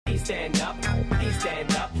Please stand up, please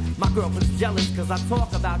stand up. My girlfriend's jealous cause I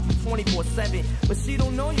talk about you 24/7. But she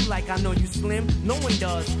don't know you like I know you, Slim. No one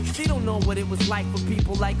does. She don't know what it was like for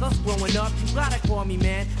people like us growing up. You gotta call me,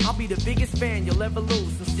 man. I'll be the biggest fan you'll ever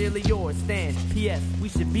lose. Sincerely yours, Stan. P.S. We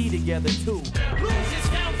should be together too. Lose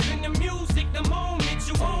yourself in the music the moment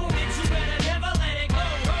you own it. You better never let it go.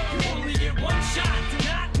 You only get one shot. Do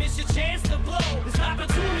not miss your chance to blow. This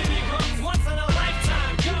opportunity comes once in a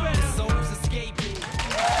lifetime. You better souls escaping.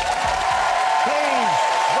 Please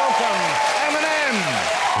welcome EMINEM.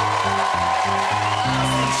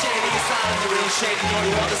 Shady, it's not the real shady. All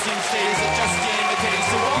you other seem shady is just imitating.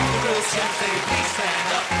 So all the real shady say, please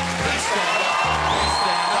stand up, please stand up, please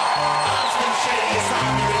stand up. I'm Slim Shady, it's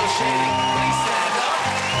not the real shady. Please stand up.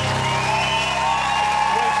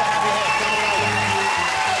 Great to have you here. Come on over.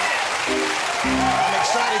 I'm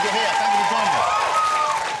excited you're here. Thank you for joining us.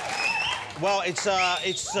 Well, it's a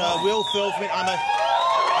real thrill for me. I'm a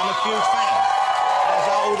huge fan. As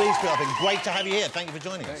are all these people. I think great to have you here. Thank you for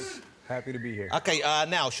joining us. Happy to be here. Okay,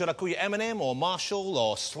 now, should I call you Eminem or Marshall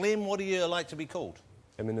or Slim? What do you like to be called?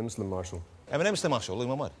 Eminem, Slim Marshall. Eminem, Slim Marshall, all in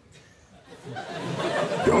one word.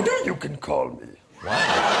 You can call me.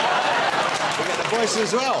 Wow. We get the voice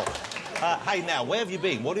as well. Hey, now, where have you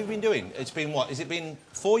been? What have you been doing? It's been, what, has it been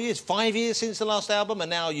 4 years, 5 years since the last album?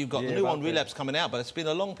 And now you've got the new one, Relapse, coming out, but it's been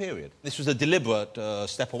a long period. This was a deliberate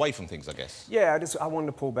step away from things, I guess. Yeah, I wanted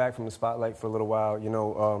to pull back from the spotlight for a little while, you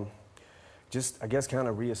know, just, I guess, kind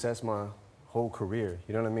of reassess my whole career.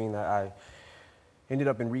 You know what I mean? I ended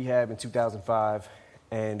up in rehab in 2005,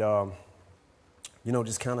 and, you know,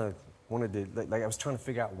 just kind of wanted to, like, I was trying to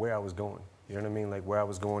figure out where I was going. You know what I mean? Like, where I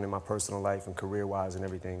was going in my personal life and career-wise and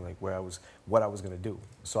everything, like, what I was going to do.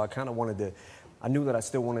 So I kind of wanted to, I knew that I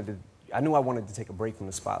still wanted to, I knew I wanted to take a break from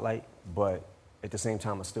the spotlight, but at the same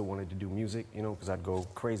time, I still wanted to do music, you know, because I'd go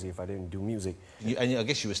crazy if I didn't do music. And I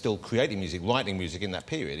guess you were still creating music, writing music in that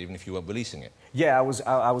period, even if you weren't releasing it. Yeah, I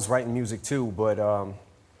was writing music too, but I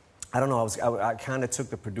don't know, I kind of took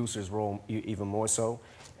the producer's role even more so,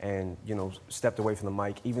 and, you know, stepped away from the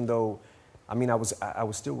mic, even though, I mean, I was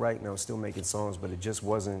still writing, I was still making songs, but it just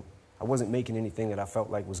wasn't, I wasn't making anything that I felt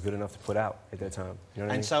like was good enough to put out at that time. You know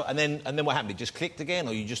what I mean? So, and then what happened? It just clicked again,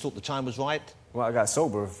 or you just thought the time was right? Well, I got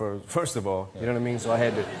sober first of all, you know what I mean? So I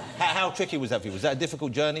had to... How tricky was that for you? Was that a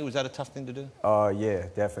difficult journey? Was that a tough thing to do? Yeah,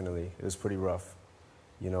 definitely. It was pretty rough.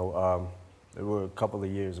 You know, there were a couple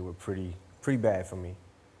of years that were pretty bad for me.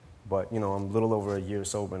 But, you know, I'm a little over a year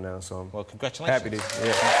sober now, so I'm... Well, congratulations. Happy to...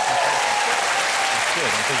 Yeah. That's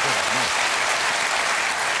good. I'm good. Nice.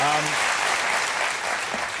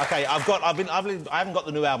 Okay, I haven't got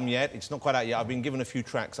the new album yet. It's not quite out yet. I've been given a few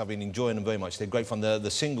tracks. I've been enjoying them very much. They're great fun. The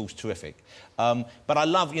single's terrific. But I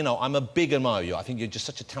love, you know, I'm a big admirer of you. I think you're just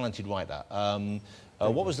such a talented writer.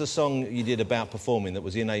 What was the song you did about performing that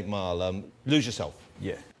was in 8 Mile? Lose Yourself.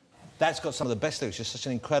 Yeah. That's got some of the best lyrics. Just such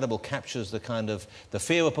an incredible, captures the kind of the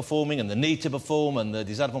fear of performing and the need to perform and the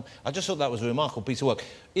desire to perform. I just thought that was a remarkable piece of work.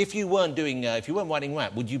 If you weren't doing, if you weren't writing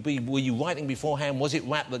rap, were you writing beforehand? Was it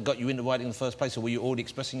rap that got you into writing in the first place, or were you already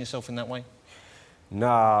expressing yourself in that way?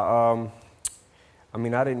 Nah, I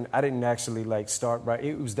mean, I didn't actually like start writing.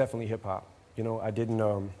 It was definitely hip hop. You know, I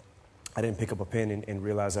didn't pick up a pen and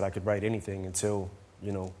realize that I could write anything until,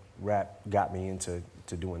 you know, rap got me into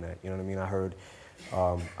doing that. You know what I mean? I heard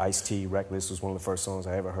Ice-T, Reckless was one of the first songs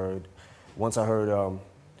I ever heard. Once I heard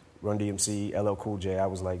Run DMC, LL Cool J, I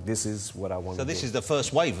was like, this is what I want to do. So this is the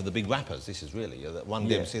first wave of the big rappers, this is really, Run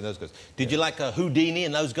DMC, those guys. Did you like Houdini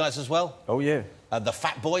and those guys as well? Oh, yeah. The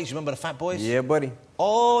Fat Boys, you remember the Fat Boys? Yeah, buddy.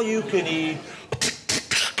 All you can eat. It's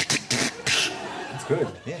good.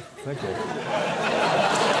 Yeah. Thank you.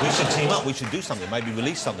 We should team up, we should do something, maybe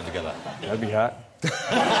release something together. That'd be hot.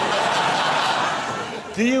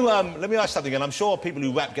 Do you, let me ask something, and I'm sure people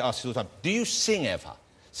who rap get asked this all the time. Do you sing ever?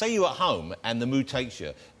 Say you're at home and the mood takes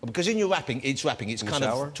you. Because in your rapping, it's kind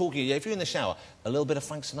of talking. Yeah, if you're in the shower, a little bit of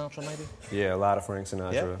Frank Sinatra, maybe? Yeah, a lot of Frank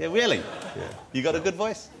Sinatra. Yeah, really? Yeah. You got a good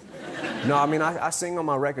voice? No, I mean, I sing on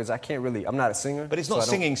my records. I can't really, I'm not a singer. But it's not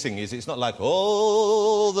singing, is it? It's not like,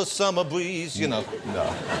 oh, the summer breeze, you know. No.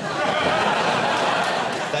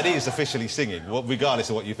 That is officially singing, regardless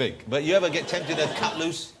of what you think. But you ever get tempted to cut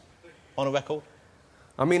loose on a record?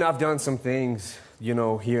 I mean, I've done some things, you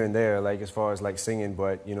know, here and there, like as far as like singing,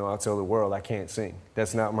 but, you know, I'll tell the world I can't sing.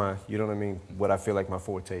 That's not my, you know what I mean, what I feel like my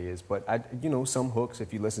forte is. But, you know, some hooks,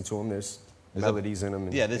 if you listen to them, there's melodies in them.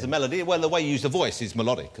 And, yeah, there's a melody. Well, the way you use the voice is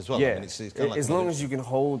melodic as well. Yeah, I mean, it's kind of like as long as you can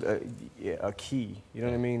hold a key, you know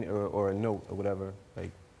what I mean, or a note or whatever.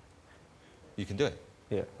 Like, you can do it.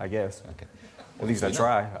 Yeah, I guess. Okay. At least I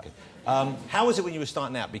try. Okay. How was it when you were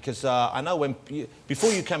starting out? Because I know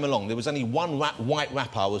before you came along, there was only one white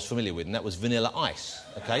rapper I was familiar with, and that was Vanilla Ice.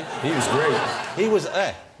 Okay. He was great. He was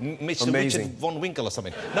Mr. Richard Von Winkle or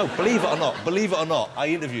something. No, believe it or not, I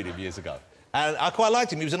interviewed him years ago. And I quite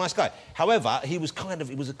liked him. He was a nice guy. However, it was kind of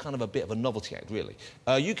a bit of a novelty act, really.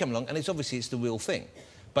 You came along, and it's the real thing.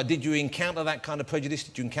 But did you encounter that kind of prejudice?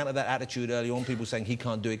 Did you encounter that attitude early on? People saying he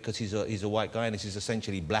can't do it because he's a white guy, and this is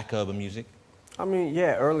essentially black urban music. I mean,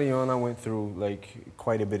 yeah. Early on, I went through like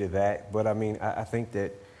quite a bit of that. But I mean, I think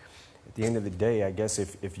that at the end of the day, I guess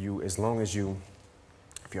if your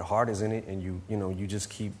heart is in it and you just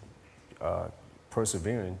keep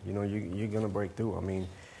persevering, you're gonna break through. I mean.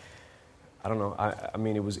 I don't know. I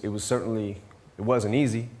mean, it was certainly, it wasn't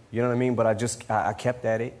easy, you know what I mean? But I kept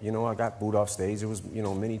at it, I got booed off stage. It was,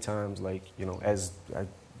 many times, like, as I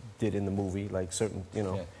did in the movie, like certain,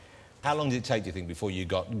 Yeah. How long did it take, do you think, before you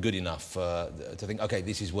got good enough to think, OK,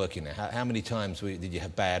 this is working now? How many times did you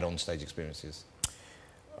have bad on-stage experiences?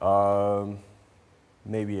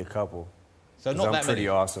 Maybe a couple. So not that pretty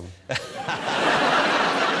many. Awesome.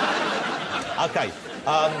 OK.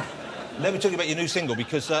 Let me talk about your new single,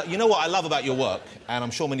 because you know what I love about your work, and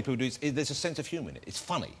I'm sure many people do, there's a sense of humour in it. It's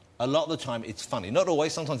funny. A lot of the time, it's funny. Not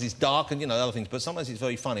always. Sometimes it's dark and, other things, but sometimes it's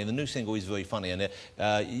very funny, and the new single is very funny, and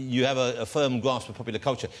you have a firm grasp of popular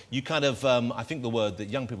culture. You kind of, I think the word that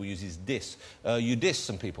young people use is diss. You diss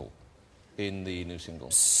some people in the new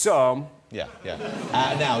single. Some. Yeah.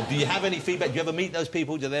 Now, do you have any feedback? Do you ever meet those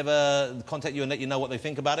people? Do they ever contact you and let you know what they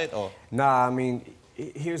think about it, or...? Nah, I mean...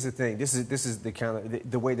 Here's the thing. This is the kind of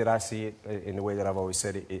the way that I see it, and the way that I've always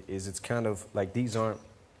said it is it's kind of like these aren't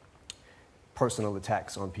personal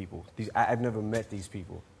attacks on people. I've never met these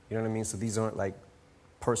people. You know what I mean? So these aren't like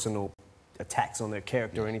personal attacks on their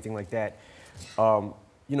character or anything like that.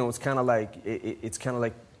 It's kind of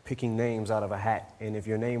like picking names out of a hat, and if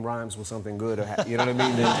your name rhymes with something good, or you know what I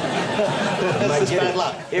mean? Then, like, bad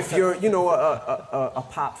luck. If you're, a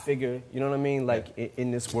pop figure, you know what I mean? Like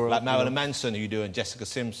in this world, like Marilyn Manson, who you do, and Jessica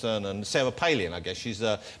Simpson, and Sarah Palin, I guess she's.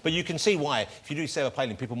 But you can see why, if you do Sarah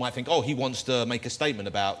Palin, people might think, oh, he wants to make a statement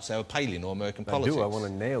about Sarah Palin or American politics. I want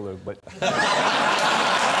to nail her, but. Well,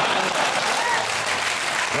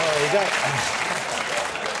 there you go.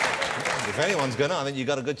 If anyone's gonna, I think you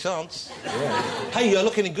got a good chance. Yeah. Hey, you're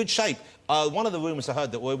looking in good shape. One of the rumours I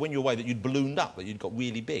heard that when you were away that you'd ballooned up, that you'd got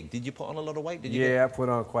really big. Did you put on a lot of weight? I put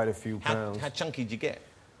on quite a few pounds. How chunky did you get?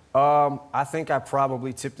 I think I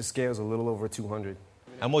probably tipped the scales a little over 200.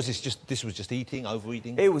 And was this was just eating,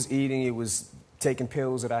 overeating? It was eating. It was taking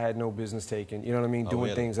pills that I had no business taking. You know what I mean? Doing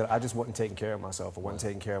really? Things that I just wasn't taking care of myself. I wasn't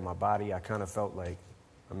taking care of my body. I kind of felt like,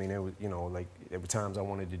 I mean, it was, like there were times I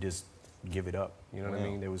wanted to just give it up. You know what I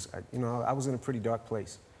mean? There was, I was in a pretty dark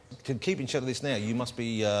place. To keep in check of this now, you must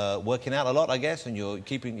be working out a lot, I guess, and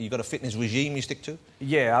you got a fitness regime you stick to?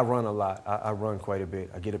 Yeah, I run a lot. I run quite a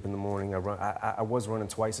bit. I get up in the morning. I run. I was running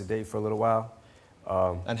twice a day for a little while.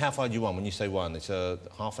 And how far do you run? When you say run, it's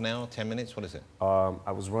half an hour, 10 minutes? What is it?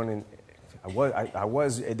 I was running.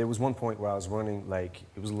 There was one point where I was running, like,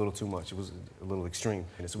 it was a little too much. It was a little extreme.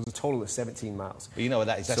 And it was a total of 17 miles. But you know what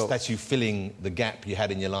that is? That's you filling the gap you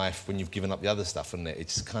had in your life when you've given up the other stuff, and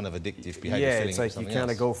it's kind of addictive behaviour. Yeah, it's like you kind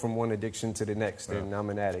of go from one addiction to the next, and I'm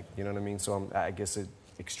an addict, you know what I mean? So I guess an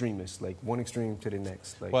extremist, like one extreme to the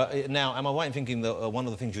next. Like. Well, now, am I right in thinking that one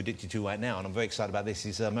of the things you're addicted to right now, and I'm very excited about this,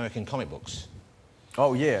 is American comic books?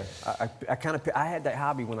 Oh, yeah. I had that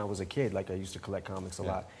hobby when I was a kid. Like, I used to collect comics a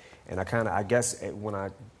lot. And I guess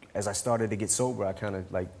as I started to get sober, I kind of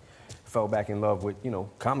like fell back in love with,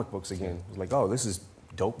 comic books again. It was like, oh, this is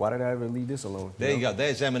dope. Why did I ever leave this alone? There you go.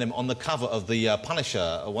 There's Eminem on the cover of the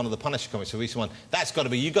Punisher, one of the Punisher comics, the recent one. That's got to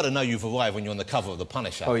be, you've got to know you've arrived when you're on the cover of the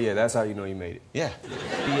Punisher. Oh, yeah, that's how you know you made it. Yeah.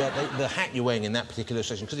 The hat you're wearing in that particular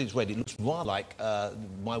illustration, because it's red, it looks rather like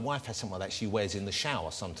my wife has something like that she wears in the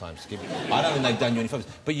shower sometimes. I don't think they've done you any favours.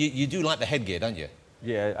 But you do like the headgear, don't you?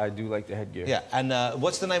 Yeah, I do like the headgear. Yeah, and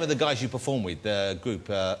what's the name of the guys you perform with, the group?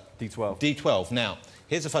 D12. D12. Now,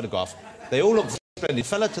 here's a photograph. They all look splendid.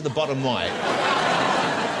 Fella to the bottom right,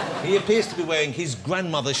 he appears to be wearing his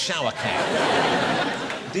grandmother's shower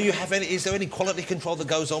cap. Do you have any, is there any quality control that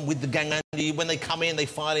goes on with the gang? When they come in, they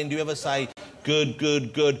file in, do you ever say, good,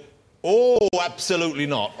 good, good? Oh, absolutely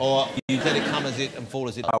not. Or you let it come as it and fall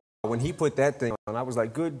as it... When he put that thing on, I was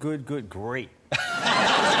like, good, good, good, great.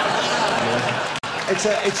 It's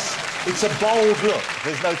a bold look.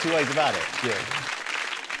 There's no two ways about it. Yeah.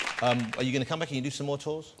 Are you going to come back and you do some more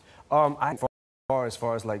tours? As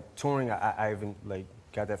far as like touring, I haven't like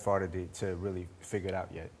got that far to really figure it out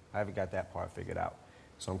yet. I haven't got that part figured out.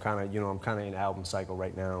 So I'm kind of in album cycle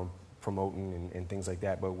right now, promoting and things like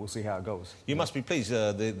that. But we'll see how it goes. You must be pleased.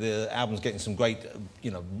 The album's getting some great,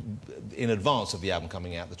 you know, in advance of the album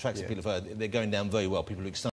coming out. The tracks that people have heard, they're going down very well. People are excited.